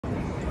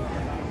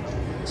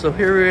So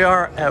here we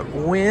are at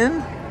Wynn,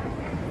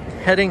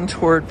 heading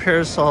toward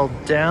Parasol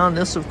Down.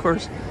 This, of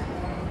course,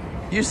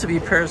 used to be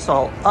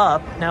Parasol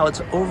Up. Now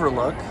it's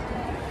Overlook.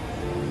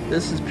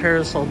 This is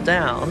Parasol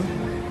Down.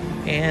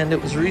 And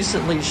it was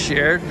recently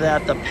shared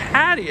that the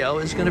patio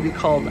is going to be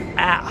called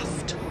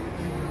Aft,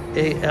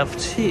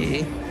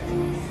 A-F-T.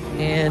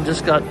 And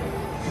just got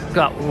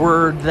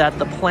word that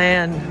the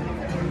plan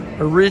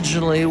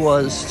originally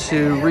was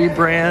to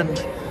rebrand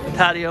the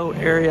patio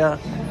area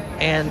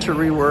and to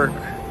rework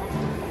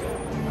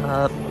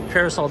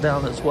Parasol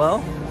Down as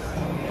well.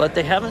 But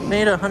they haven't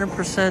made a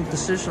 100%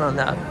 decision on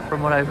that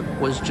from what I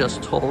was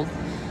just told.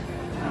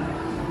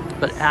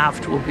 But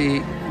Aft will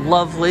be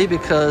lovely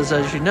because,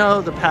 as you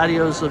know, the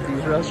patios of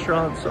these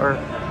restaurants are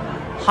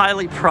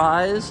highly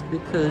prized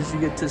because you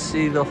get to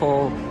see the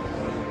whole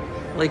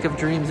Lake of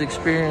Dreams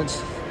experience.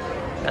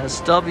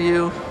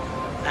 SW,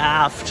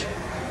 Aft,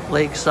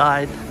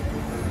 Lakeside,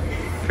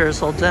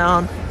 Parasol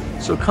Down.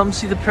 So come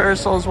see the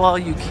parasols while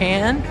you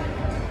can.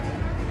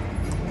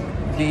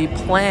 The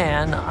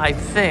plan, I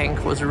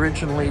think, was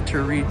originally to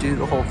redo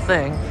the whole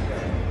thing.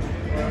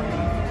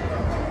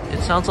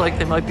 It sounds like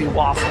they might be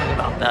waffling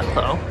about that,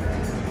 though.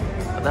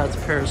 But that's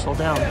Parasol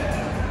Down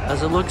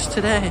as it looks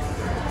today.